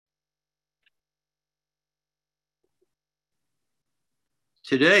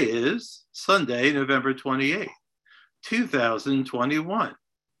Today is Sunday, November 28th, 2021.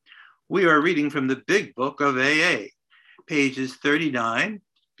 We are reading from the Big Book of AA, pages 39,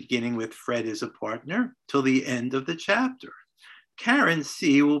 beginning with Fred is a partner, till the end of the chapter. Karen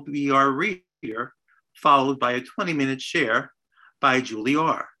C. will be our reader, followed by a 20-minute share by Julie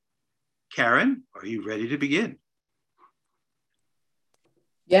R. Karen, are you ready to begin?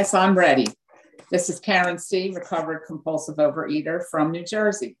 Yes, I'm ready. This is Karen C., recovered compulsive overeater from New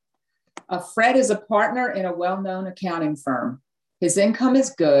Jersey. Fred is a partner in a well-known accounting firm. His income is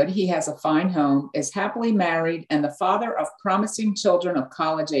good, he has a fine home, is happily married, and the father of promising children of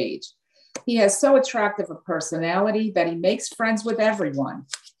college age. He has so attractive a personality that he makes friends with everyone.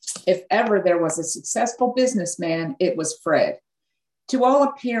 If ever there was a successful businessman, it was Fred. To all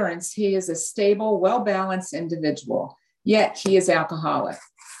appearance, he is a stable, well-balanced individual, yet he is alcoholic.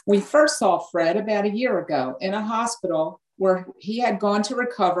 We first saw Fred about a year ago in a hospital where he had gone to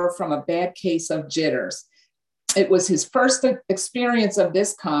recover from a bad case of jitters. It was his first experience of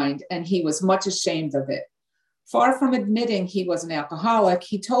this kind, and he was much ashamed of it. Far from admitting he was an alcoholic,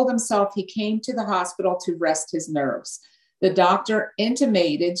 he told himself he came to the hospital to rest his nerves. The doctor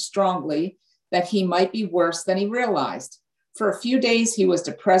intimated strongly that he might be worse than he realized. For a few days, he was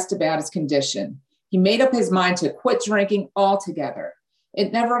depressed about his condition. He made up his mind to quit drinking altogether.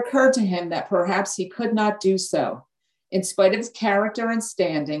 It never occurred to him that perhaps he could not do so. In spite of his character and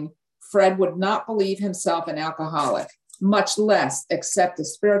standing, Fred would not believe himself an alcoholic, much less accept a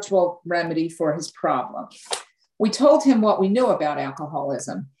spiritual remedy for his problem. We told him what we knew about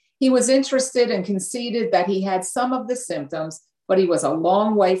alcoholism. He was interested and conceded that he had some of the symptoms, but he was a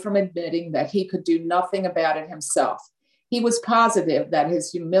long way from admitting that he could do nothing about it himself. He was positive that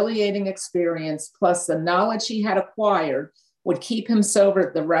his humiliating experience, plus the knowledge he had acquired, would keep him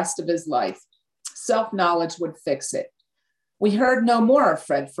sober the rest of his life. Self-knowledge would fix it. We heard no more of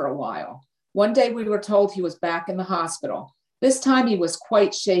Fred for a while. One day we were told he was back in the hospital. This time he was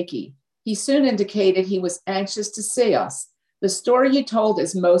quite shaky. He soon indicated he was anxious to see us. The story he told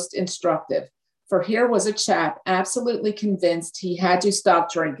is most instructive, for here was a chap absolutely convinced he had to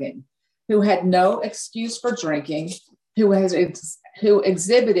stop drinking, who had no excuse for drinking, who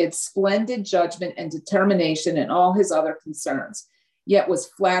exhibited splendid judgment and determination in all his other concerns, yet was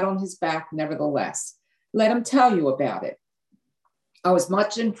flat on his back nevertheless. Let him tell you about it. I was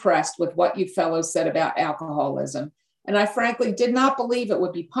much impressed with what you fellows said about alcoholism, and I frankly did not believe it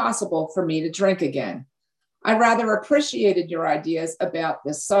would be possible for me to drink again. I rather appreciated your ideas about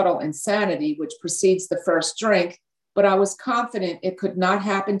the subtle insanity which precedes the first drink, but I was confident it could not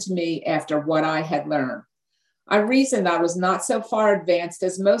happen to me after what I had learned. I reasoned I was not so far advanced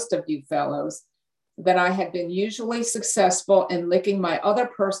as most of you fellows, that I had been usually successful in licking my other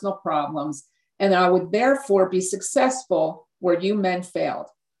personal problems, and I would therefore be successful where you men failed.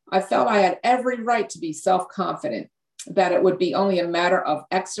 I felt I had every right to be self-confident, that it would be only a matter of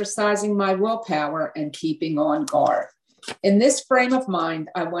exercising my willpower and keeping on guard. In this frame of mind,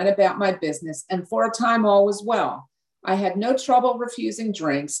 I went about my business, and for a time all was well. I had no trouble refusing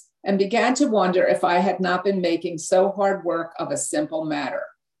drinks, and began to wonder if I had not been making so hard work of a simple matter.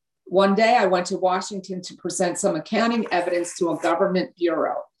 One day I went to Washington to present some accounting evidence to a government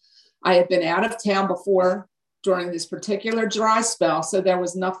bureau. I had been out of town before during this particular dry spell, so there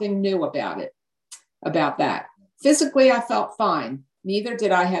was nothing new about that. Physically, I felt fine. Neither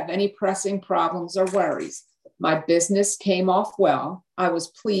did I have any pressing problems or worries. My business came off well. I was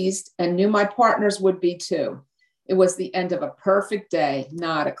pleased and knew my partners would be too. It was the end of a perfect day,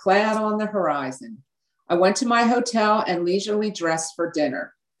 not a cloud on the horizon. I went to my hotel and leisurely dressed for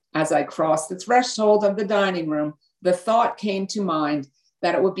dinner. As I crossed the threshold of the dining room, the thought came to mind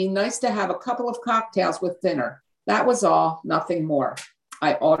that it would be nice to have a couple of cocktails with dinner. That was all, nothing more.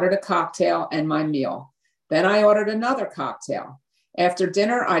 I ordered a cocktail and my meal. Then I ordered another cocktail. After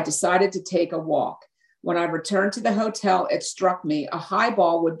dinner, I decided to take a walk. When I returned to the hotel, it struck me a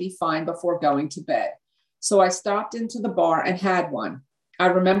highball would be fine before going to bed. So I stopped into the bar and had one. I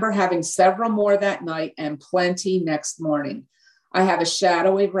remember having several more that night and plenty next morning. I have a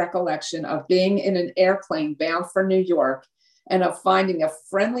shadowy recollection of being in an airplane bound for New York and of finding a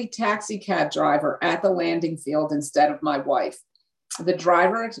friendly taxi cab driver at the landing field instead of my wife. The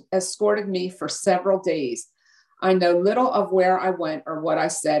driver escorted me for several days. I know little of where I went or what I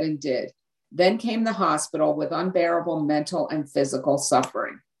said and did. Then came the hospital with unbearable mental and physical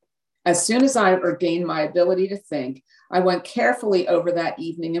suffering. As soon as I regained my ability to think, I went carefully over that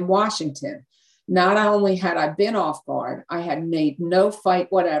evening in Washington. Not only had I been off guard, I had made no fight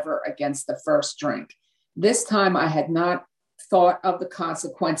whatever against the first drink. This time I had not thought of the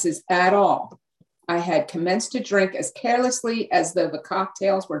consequences at all. I had commenced to drink as carelessly as though the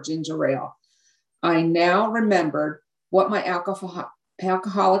cocktails were ginger ale. I now remembered what my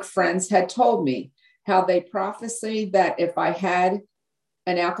alcoholic friends had told me, how they prophesied that if I had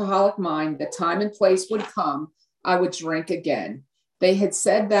an alcoholic mind, the time and place would come, I would drink again. They had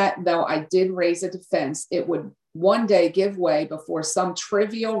said that though I did raise a defense, it would one day give way before some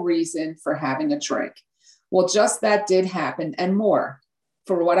trivial reason for having a drink. Well, just that did happen and more.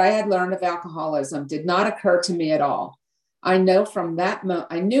 For what I had learned of alcoholism did not occur to me at all. I knew from that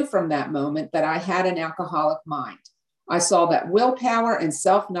moment that I had an alcoholic mind. I saw that willpower and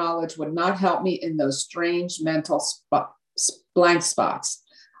self-knowledge would not help me in those strange mental blank spots.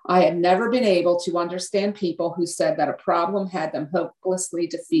 I had never been able to understand people who said that a problem had them hopelessly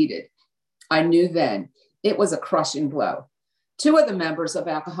defeated. I knew then it was a crushing blow. 2 of the members of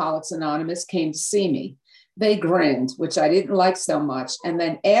Alcoholics Anonymous came to see me. They grinned, which I didn't like so much, and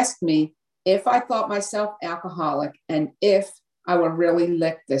then asked me if I thought myself alcoholic and if I were really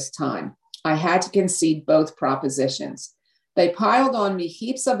licked this time. I had to concede both propositions. They piled on me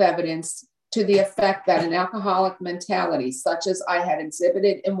heaps of evidence to the effect that an alcoholic mentality, such as I had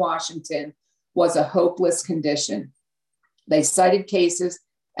exhibited in Washington, was a hopeless condition. They cited cases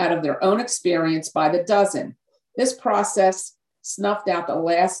out of their own experience by the dozen. This process snuffed out the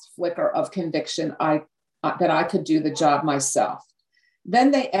last flicker of conviction that I could do the job myself.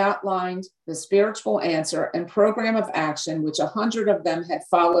 Then they outlined the spiritual answer and program of action, which 100 of them had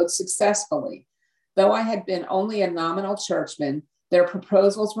followed successfully. Though I had been only a nominal churchman, their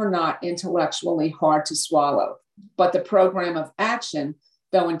proposals were not intellectually hard to swallow. But the program of action,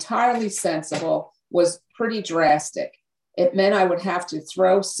 though entirely sensible, was pretty drastic. It meant I would have to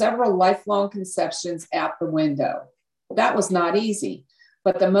throw several lifelong conceptions out the window. That was not easy.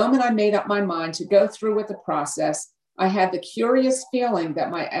 But the moment I made up my mind to go through with the process, I had the curious feeling that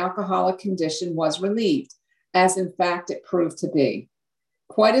my alcoholic condition was relieved, as in fact it proved to be.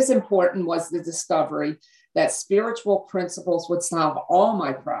 Quite as important was the discovery that spiritual principles would solve all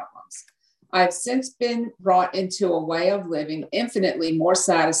my problems. I've since been brought into a way of living infinitely more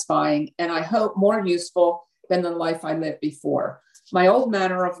satisfying and I hope more useful than the life I lived before. My old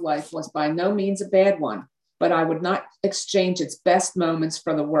manner of life was by no means a bad one, but I would not exchange its best moments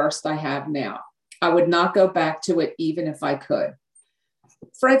for the worst I have now. I would not go back to it even if I could.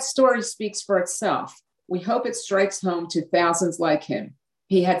 Fred's story speaks for itself. We hope it strikes home to thousands like him.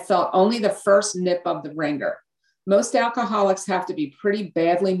 He had felt only the first nip of the ringer. Most alcoholics have to be pretty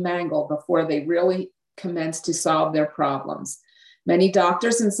badly mangled before they really commence to solve their problems. Many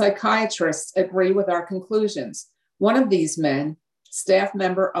doctors and psychiatrists agree with our conclusions. One of these men, staff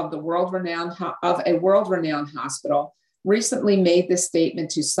member of a world-renowned hospital, recently made this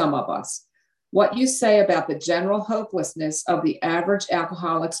statement to some of us. What you say about the general hopelessness of the average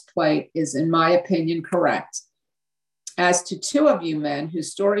alcoholic's plight is, in my opinion, correct. As to 2 of you men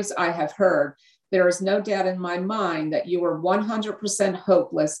whose stories I have heard, there is no doubt in my mind that you were 100%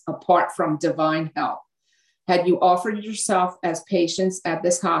 hopeless apart from divine help. Had you offered yourself as patients at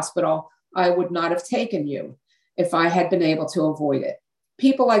this hospital, I would not have taken you if I had been able to avoid it.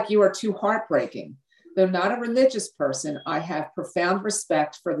 People like you are too heartbreaking. Though not a religious person, I have profound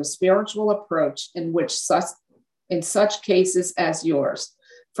respect for the spiritual approach in such cases as yours.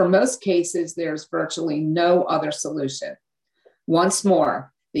 For most cases, there's virtually no other solution. Once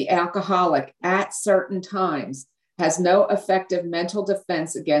more, the alcoholic at certain times has no effective mental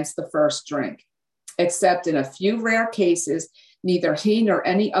defense against the first drink. Except in a few rare cases, neither he nor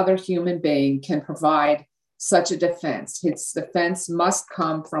any other human being can provide such a defense. His defense must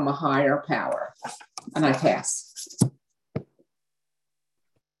come from a higher power. And I pass.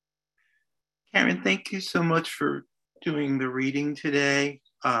 Karen, thank you so much for doing the reading today.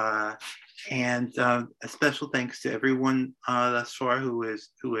 And a special thanks to everyone thus far who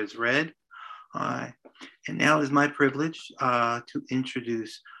has read. And now it is my privilege to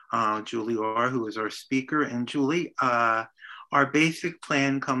introduce Julie Orr, who is our speaker. And Julie, our basic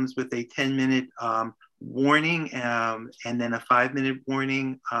plan comes with a 10-minute warning and then a 5-minute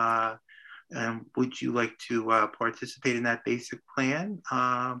warning. Would you like to participate in that basic plan?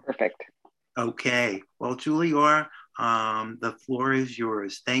 Perfect. Okay. Well, Julie Orr, the floor is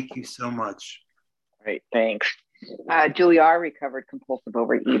yours. Thank you so much. Great, thanks. Julie Orr, recovered compulsive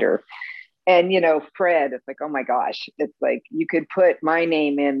overeater. And, Fred, it's like, oh my gosh, it's like you could put my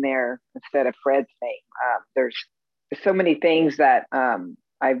name in there instead of Fred's name. There's so many things that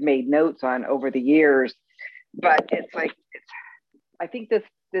I've made notes on over the years, but it's like, I think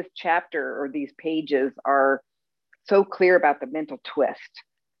this chapter or these pages are so clear about the mental twist,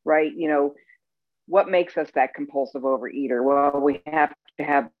 right? What makes us that compulsive overeater? Well, we have to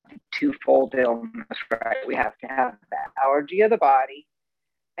have twofold illness, right? We have to have the allergy of the body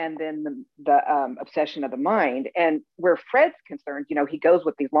and then the obsession of the mind. And where Fred's concerned, you know, he goes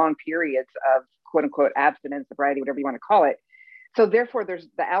with these long periods of quote unquote abstinence, sobriety, whatever you want to call it. So therefore, the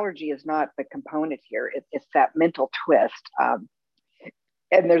allergy is not the component here. It's that mental twist.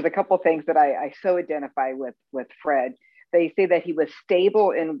 And there's a couple of things that I so identify with Fred. They say that he was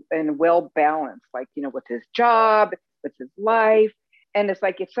stable and well balanced, like, you know, with his job, with his life. And it's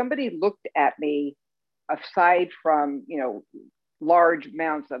like, if somebody looked at me aside from, you know, large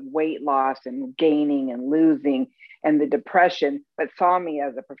amounts of weight loss and gaining and losing and the depression, but saw me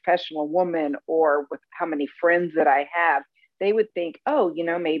as a professional woman or with how many friends that I have, they would think, oh, you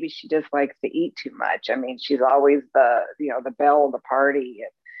know, maybe she just likes to eat too much. I mean, she's always the, you know, the belle of the party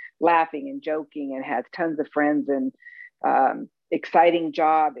and laughing and joking and has tons of friends and exciting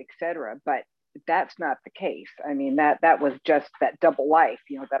job, etc. But that's not the case. I mean, that was just that double life,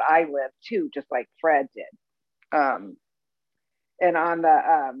 you know, that I lived too, just like Fred did. And on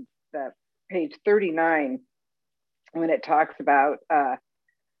the page 39, when it talks about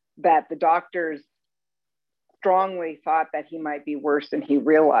that the doctors strongly thought that he might be worse than he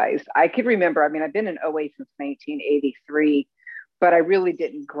realized. I could remember, I mean, I've been in OA since 1983, but I really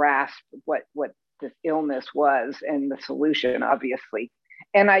didn't grasp what this illness was and the solution, obviously.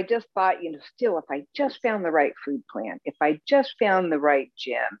 And I just thought, you know, still, if I just found the right food plan, if I just found the right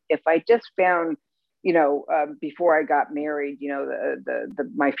gym, if I just found, you know, before I got married, you know,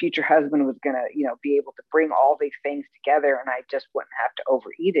 my future husband was going to, you know, be able to bring all these things together and I just wouldn't have to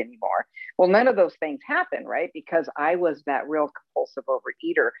overeat anymore. Well, none of those things happened, right? Because I was that real compulsive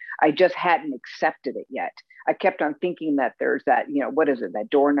overeater. I just hadn't accepted it yet. I kept on thinking that there's that, you know, what is it, that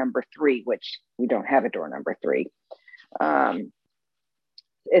door number 3, which we don't have a door number 3.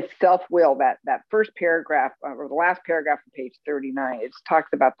 It's self-will, that first paragraph or the last paragraph on page 39, it talks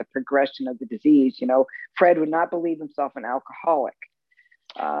about the progression of the disease. You know, Fred would not believe himself an alcoholic.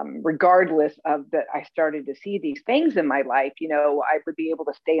 Regardless of that, I started to see these things in my life. You know, I would be able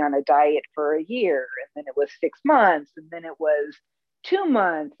to stay on a diet for a year, and then it was 6 months, and then it was 2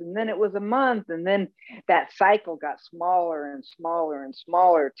 months, and then it was a month, and then that cycle got smaller and smaller and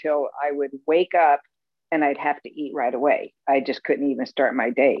smaller till I would wake up and I'd have to eat right away. I just couldn't even start my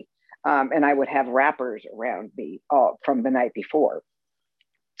day. And I would have wrappers around me from the night before.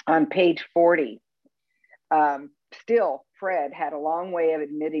 On page 40, still, Fred had a long way of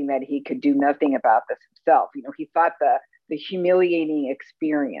admitting that he could do nothing about this himself. You know, he thought the humiliating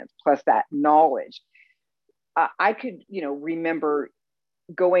experience plus that knowledge. I could, you know, remember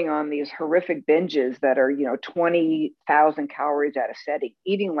going on these horrific binges that are, you know, 20,000 calories at a setting,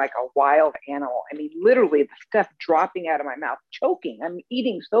 eating like a wild animal. I mean, literally the stuff dropping out of my mouth, choking. I'm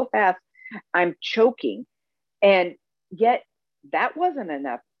eating so fast, I'm choking. And yet that wasn't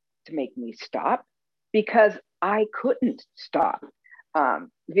enough to make me stop because I couldn't stop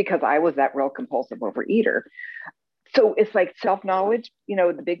because I was that real compulsive overeater. So it's like self-knowledge, you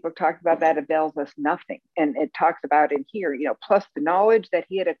know, the big book talks about that, avails us nothing. And it talks about in here, you know, plus the knowledge that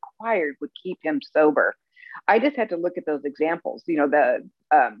he had acquired would keep him sober. I just had to look at those examples, you know,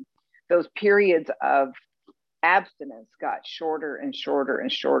 those periods of abstinence got shorter and shorter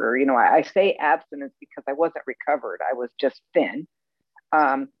and shorter. You know, I say abstinence because I wasn't recovered. I was just thin.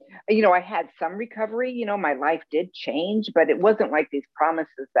 You know, I had some recovery, you know, my life did change, but it wasn't like these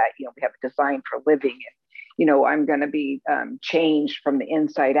promises that, you know, we have a design for living and, you know, I'm going to be changed from the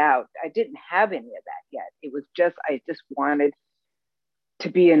inside out. I didn't have any of that yet. It was just, I just wanted to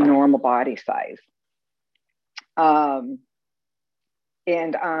be a normal body size. And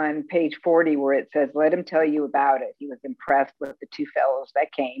on page 40, where it says, let him tell you about it. He was impressed with the 2 fellows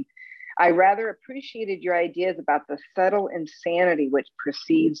that came. I rather appreciated your ideas about the subtle insanity which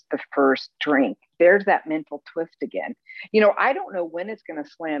precedes the first drink. There's that mental twist again. You know, I don't know when it's going to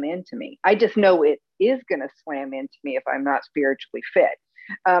slam into me. I just know it is going to slam into me if I'm not spiritually fit.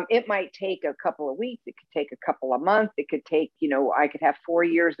 It might take a couple of weeks. It could take a couple of months. It could take, you know, I could have 4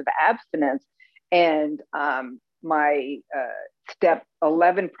 years of abstinence and my step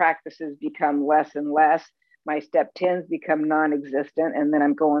 11 practices become less and less. My step 10s become non-existent, and then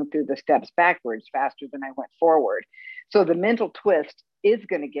I'm going through the steps backwards faster than I went forward. So the mental twist is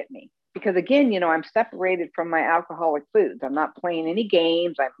going to get me because, again, you know, I'm separated from my alcoholic foods. I'm not playing any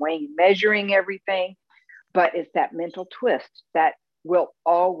games. I'm measuring everything, but it's that mental twist that will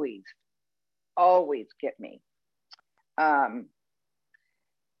always, always get me. And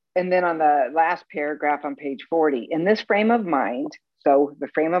then on the last paragraph on page 40, in this frame of mind, So the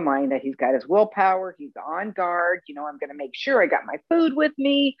frame of mind that he's got his willpower, he's on guard. I'm going to make sure I got my food with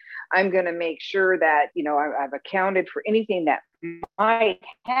me. I'm going to make sure that, I've accounted for anything that might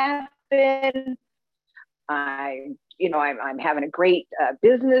happen. I'm having a great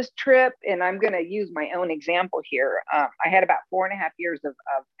business trip, and I'm going to use my own example here. I had about 4.5 years of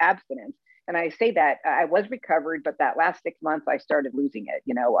abstinence. And I say that I was recovered, but that last 6 months, I started losing it,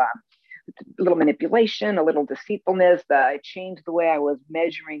 a little manipulation, a little deceitfulness. I changed the way I was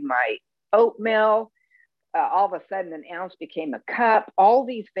measuring my oatmeal. All of a sudden, an ounce became a cup. All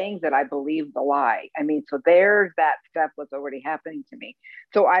these things that I believed the lie. So there's that stuff was already happening to me.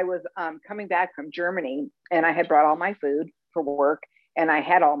 So I was coming back from Germany, and I had brought all my food for work, and I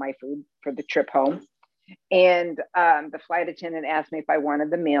had all my food for the trip home. And the flight attendant asked me if I wanted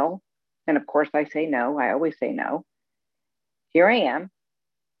the meal. And of course, I say no. I always say no. Here I am.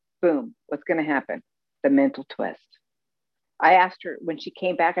 Boom. What's going to happen? The mental twist. I asked her when she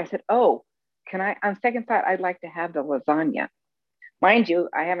came back, I said, oh, can I, on second thought, I'd like to have the lasagna. Mind you,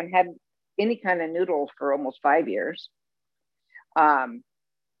 I haven't had any kind of noodles for almost 5 years. I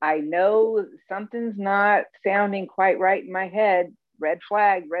know something's not sounding quite right in my head. Red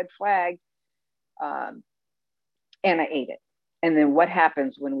flag, red flag. And I ate it. And then what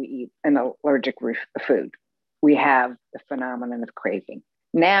happens when we eat an allergic food? We have the phenomenon of craving.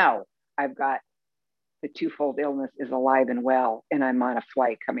 Now I've got the twofold illness is alive and well, and I'm on a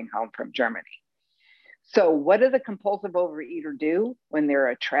flight coming home from Germany. So what does a compulsive overeater do when they're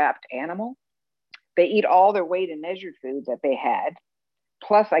a trapped animal? They eat all their weighed and measured food that they had.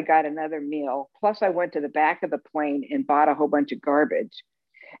 Plus I got another meal. Plus I went to the back of the plane and bought a whole bunch of garbage.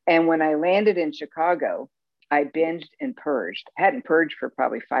 And when I landed in Chicago, I binged and purged. I hadn't purged for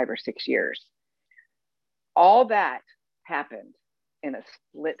probably 5 or 6 years. All that happened in a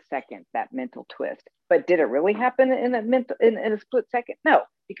split second, that mental twist. But did it really happen in a split second? No,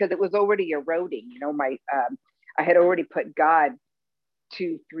 because it was already eroding. I had already put God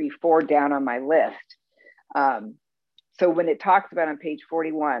 2, 3, 4 down on my list. So when it talks about on page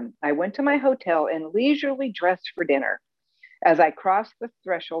 41, I went to my hotel and leisurely dressed for dinner. As I crossed the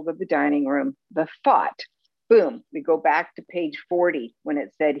threshold of the dining room, the thought, boom, we go back to page 40 when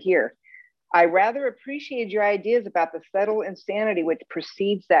it said here, I rather appreciate your ideas about the subtle insanity which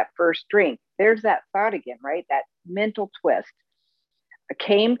precedes that first drink. There's that thought again, right? That mental twist. It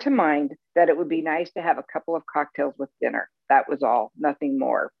came to mind that it would be nice to have a couple of cocktails with dinner. That was all, nothing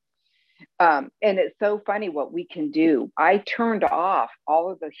more. And it's so funny what we can do. I turned off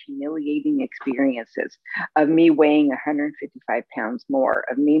all of the humiliating experiences of me weighing 155 pounds more,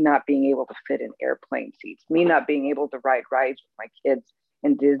 of me not being able to fit in airplane seats, me not being able to ride rides with my kids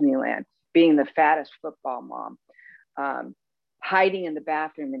in Disneyland, being the fattest football mom, hiding in the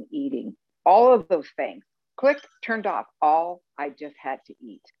bathroom and eating, all of those things. Click, turned off. All I just had to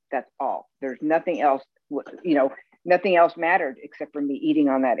eat. That's all. There's nothing else, nothing else mattered except for me eating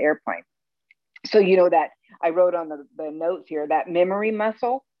on that airplane. So, that I wrote on the notes here, that memory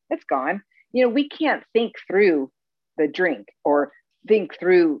muscle, it's gone. We can't think through the drink or think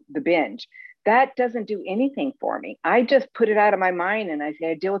through the binge. That doesn't do anything for me. I just put it out of my mind and I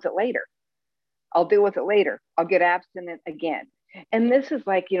say, I'll deal with it later. I'll deal with it later. I'll get abstinent again. And this is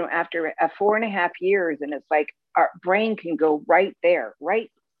like, after 4.5 years, and it's like our brain can go right there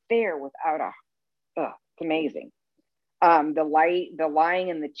without it's amazing. The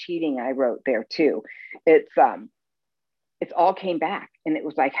lying and the cheating I wrote there too. It's all came back, and it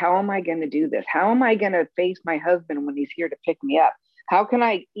was like, how am I going to do this? How am I going to face my husband when he's here to pick me up? How can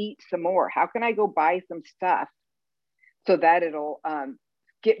I eat some more? How can I go buy some stuff so that it'll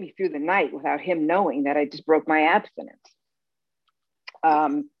get me through the night without him knowing that I just broke my abstinence?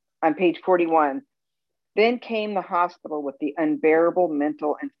 On page 41, then came the hospital with the unbearable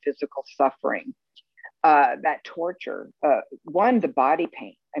mental and physical suffering, that torture, the body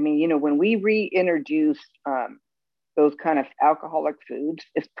pain. When we reintroduce those kind of alcoholic foods,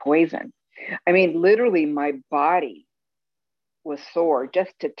 it's poison. Literally my body was sore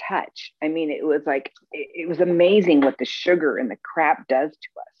just to touch. It was like, it was amazing what the sugar and the crap does to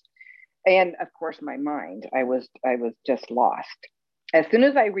us. And of course, my mind, I was just lost. As soon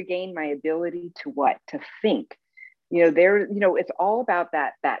as I regained my ability to think, it's all about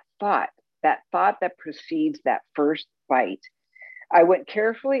that thought that precedes that first bite. I went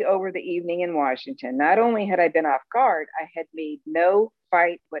carefully over the evening in Washington. Not only had I been off guard, I had made no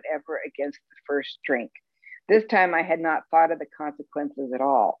fight whatever against the first drink. This time I had not thought of the consequences at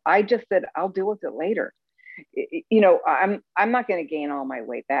all. I just said, I'll deal with it later. I'm not going to gain all my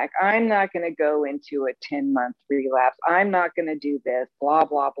weight back. I'm not going to go into a 10-month relapse. I'm not going to do this, blah,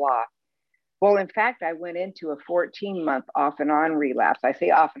 blah, blah. Well, in fact, I went into a 14-month off and on relapse. I say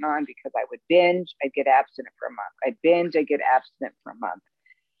off and on because I would binge, I'd get abstinent for a month. I'd binge, I'd get abstinent for a month.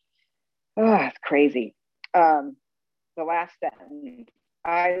 Oh, it's crazy. The last sentence,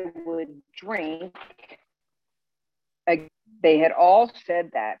 I would drink. They had all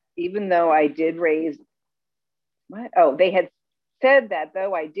said that, even though I did raise, what? Oh, they had said that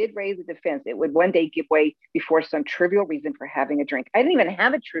though I did raise a defense, it would one day give way before some trivial reason for having a drink. I didn't even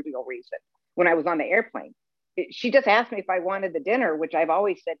have a trivial reason when I was on the airplane. She just asked me if I wanted the dinner, which I've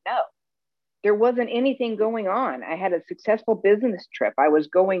always said no. There wasn't anything going on. I had a successful business trip. I was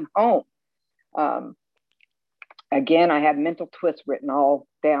going home. Again, I have mental twists written all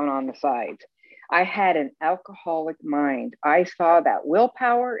down on the sides. I had an alcoholic mind. I saw that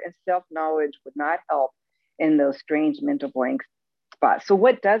willpower and self-knowledge would not help in those strange mental blank spots. So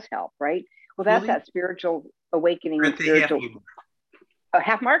what does help, right? Well, that's that spiritual awakening. Spiritual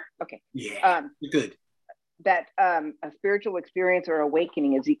half mark? Okay. Yeah, good. That a spiritual experience or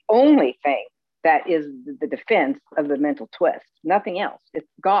awakening is the only thing that is the defense of the mental twist. Nothing else. It's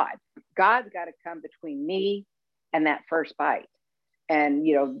God. God's got to come between me and that first bite. And,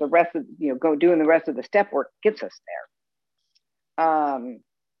 the rest of, go doing the rest of the step work gets us there.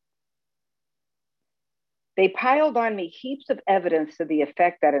 They piled on me heaps of evidence to the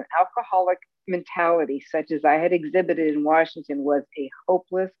effect that an alcoholic mentality, such as I had exhibited in Washington, was a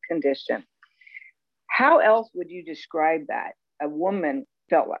hopeless condition. How else would you describe that? A woman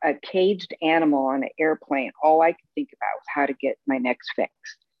felt like a caged animal on an airplane. All I could think about was how to get my next fix.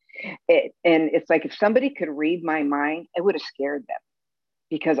 And it's like, if somebody could read my mind, it would have scared them,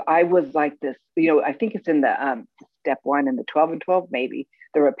 because I was like this, I think it's in the step 1 in the 12 and 12, maybe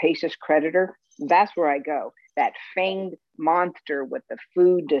the rapacious creditor. That's where I go. That fanged monster with the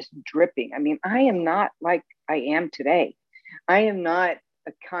food just dripping. I mean, I am not like I am today. I am not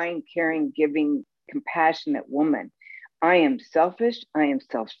a kind, caring, giving, compassionate woman. I am selfish. I am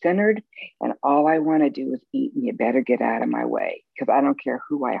self-centered. And all I want to do is eat, and you better get out of my way, because I don't care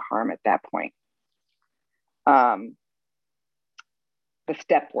who I harm at that point. The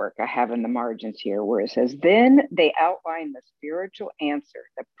step work I have in the margins here, where it says, then they outline the spiritual answer,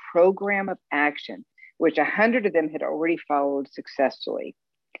 the program of action, which 100 of them had already followed successfully.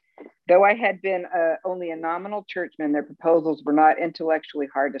 Though I had been only a nominal churchman, their proposals were not intellectually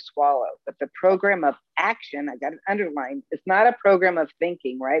hard to swallow. But the program of action, I got it underlined, it's not a program of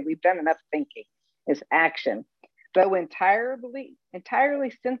thinking, right? We've done enough thinking. It's action. Though entirely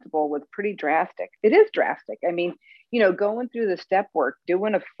sensible, was pretty drastic. It is drastic. I mean, going through the step work,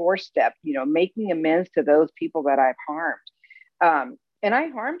 doing a 4-step, making amends to those people that I've harmed. And I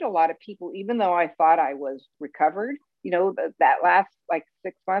harmed a lot of people, even though I thought I was recovered. That last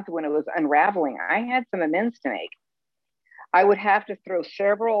 6 months when it was unraveling, I had some amends to make. I would have to throw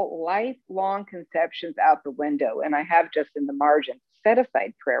several lifelong conceptions out the window. And I have just in the margin, set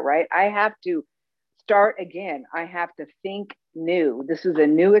aside prayer, right? I have to start again. I have to think new. This is a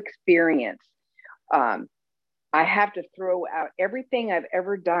new experience. I have to throw out everything I've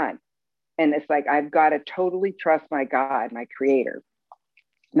ever done. And it's like, I've got to totally trust my God, my creator.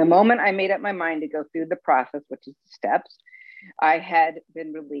 The moment I made up my mind to go through the process, which is the steps, I had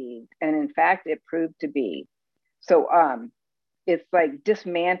been relieved. And in fact, it proved to be. So it's like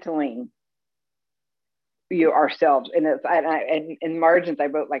dismantling ourselves. And and in margins, I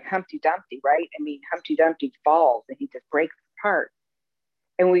wrote like Humpty Dumpty, right? I mean, Humpty Dumpty falls and he just breaks apart.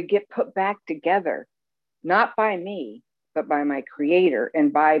 And we get put back together, not by me, but by my creator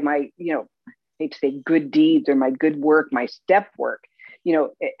and by my, I hate to say good deeds or my good work, my step work.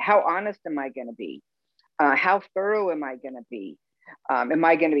 How honest am I going to be? How thorough am I going to be? Am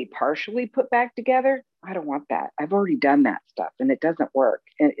I going to be partially put back together? I don't want that. I've already done that stuff and it doesn't work.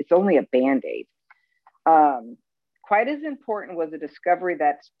 And it's only a Band-Aid. Quite as important was the discovery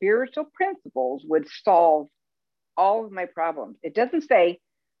that spiritual principles would solve all of my problems. It doesn't say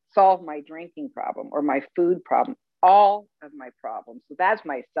solve my drinking problem or my food problem, all of my problems. So that's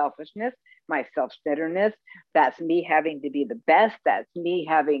my selfishness, my self-centeredness. That's me having to be the best. That's me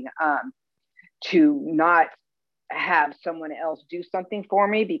having to not have someone else do something for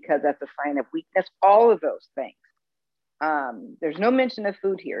me because that's a sign of weakness. All of those things. There's no mention of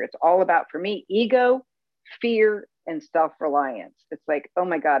food here. It's all about, for me, ego, fear, and self-reliance. It's like, oh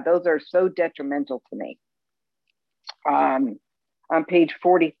my God, those are so detrimental to me. On page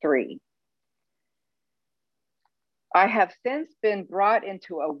 43. I have since been brought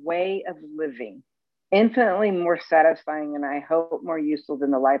into a way of living, infinitely more satisfying and I hope more useful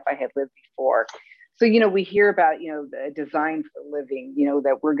than the life I had lived before. So, we hear about, the design for living,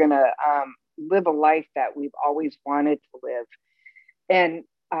 that we're going to live a life that we've always wanted to live. And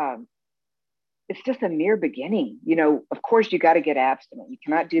it's just a mere beginning. You know, of course, you got to get abstinent. You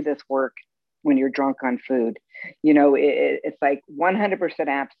cannot do this work when you're drunk on food. You know, it's like 100%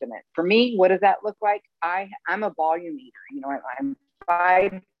 abstinent. For me, what does that look like? I'm a volume eater. You know, I'm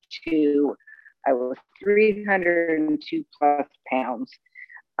 5'2". I was 302 plus pounds.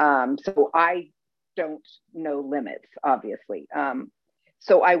 So I don't know limits, obviously.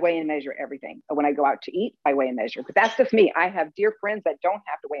 So I weigh and measure everything. When I go out to eat, I weigh and measure. But that's just me. I have dear friends that don't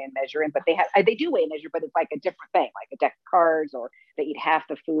have to weigh and measure, but they do weigh and measure, but it's like a different thing, like a deck of cards, or they eat half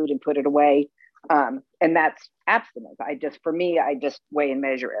the food and put it away. And that's abstinence. For me, I just weigh and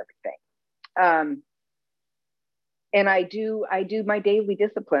measure everything. And I do my daily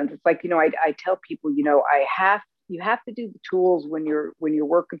disciplines. It's like, you know, I tell people, you know, you have to do the tools when you're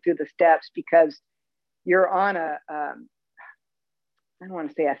working through the steps, because you're on I don't want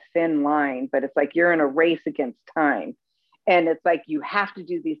to say a thin line, but it's like you're in a race against time. And it's like you have to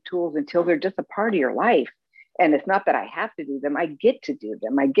do these tools until they're just a part of your life. And it's not that I have to do them. I get to do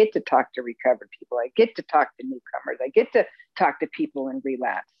them. I get to talk to recovered people. I get to talk to newcomers. I get to talk to people in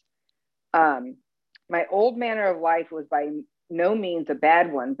relapse. My old manner of life was by no means a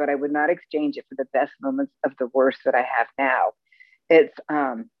bad one, but I would not exchange it for the best moments of the worst that I have now. It's,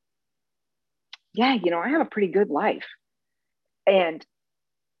 yeah, you know, I have a pretty good life. And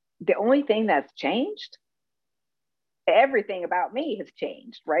the only thing that's changed, everything about me has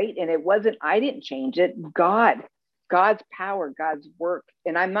changed, right? And I didn't change it. God's power, God's work.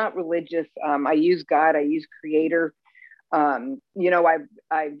 And I'm not religious. I use God, I use Creator. You know,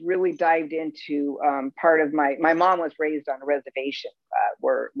 I really dived into part of my mom was raised on a reservation.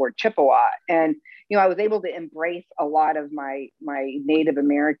 We're Chippewa, and you know, I was able to embrace a lot of my Native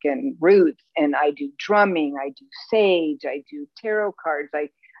American roots. And I do drumming, I do sage, I do tarot cards.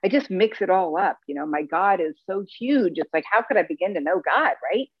 I just mix it all up. You know, my God is so huge. It's like, how could I begin to know God,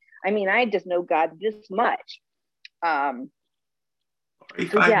 right? I mean, I just know God this much. So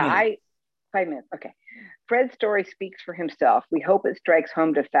yeah, 5 minutes. Okay. Fred's story speaks for himself. We hope it strikes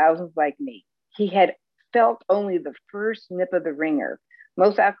home to thousands like me. He had felt only the first nip of the ringer.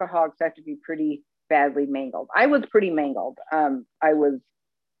 Most alcoholics have to be pretty badly mangled. I was pretty mangled. I was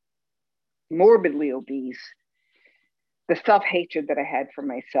morbidly obese. The self-hatred that I had for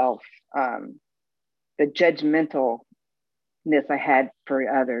myself, the judgmentalness I had for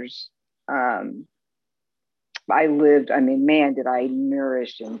others. Man, did I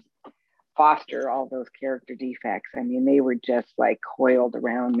nourish and foster all those character defects. I mean, they were just like coiled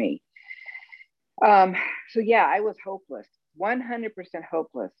around me. So yeah, I was hopeless, 100%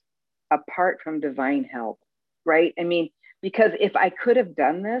 hopeless, apart from divine help, right? I mean, because if I could have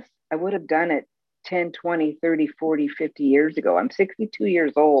done this, I would have done it 10, 20, 30, 40, 50 years ago. I'm 62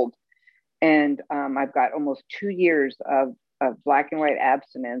 years old, and I've got almost 2 years of black and white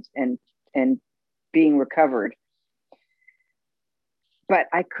abstinence and being recovered. But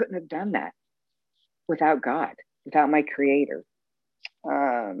I couldn't have done that without God, without my Creator.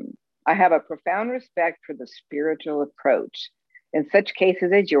 I have a profound respect for the spiritual approach. In such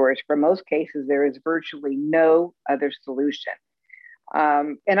cases as yours, for most cases, there is virtually no other solution.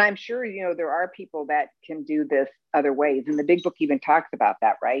 And I'm sure, you know, there are people that can do this other ways. And the big book even talks about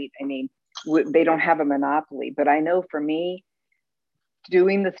that, right? I mean, they don't have a monopoly. But I know for me,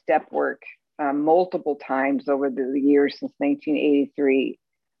 doing the step work multiple times over the years since 1983,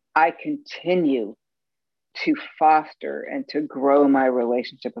 I continue to foster and to grow my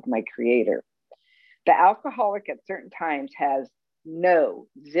relationship with my Creator. The alcoholic at certain times has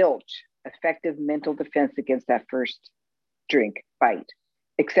zilch effective mental defense against that first drink bite,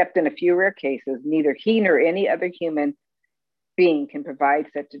 except in a few rare cases, neither he nor any other human being can provide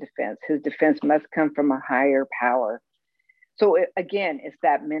such a defense. His defense must come from a higher power. So again, it's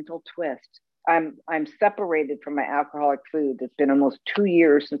that mental twist. I'm separated from my alcoholic food. It's been almost 2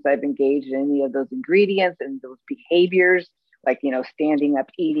 years since I've engaged in any of those ingredients and those behaviors, like, you know, standing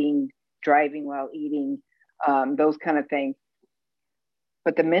up, eating, driving while eating, those kind of things.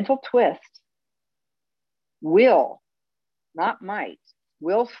 But the mental twist will, not might,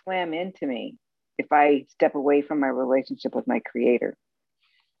 will slam into me if I step away from my relationship with my Creator.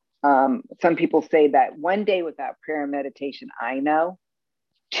 Some people say that 1 day without prayer and meditation, I know.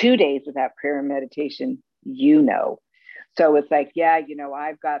 2 days without prayer and meditation, you know. So it's like, yeah, you know,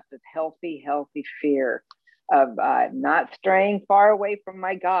 I've got this healthy fear of not straying far away from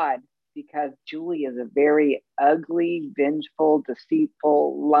my God, because Julie is a very ugly, vengeful,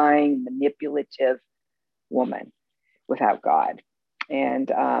 deceitful, lying, manipulative woman without God. And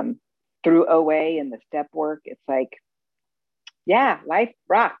through OA and the step work, it's like, yeah, life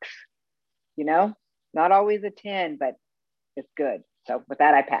rocks, you know, not always a 10, but it's good. So with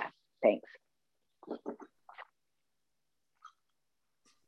that, I pass. Thanks.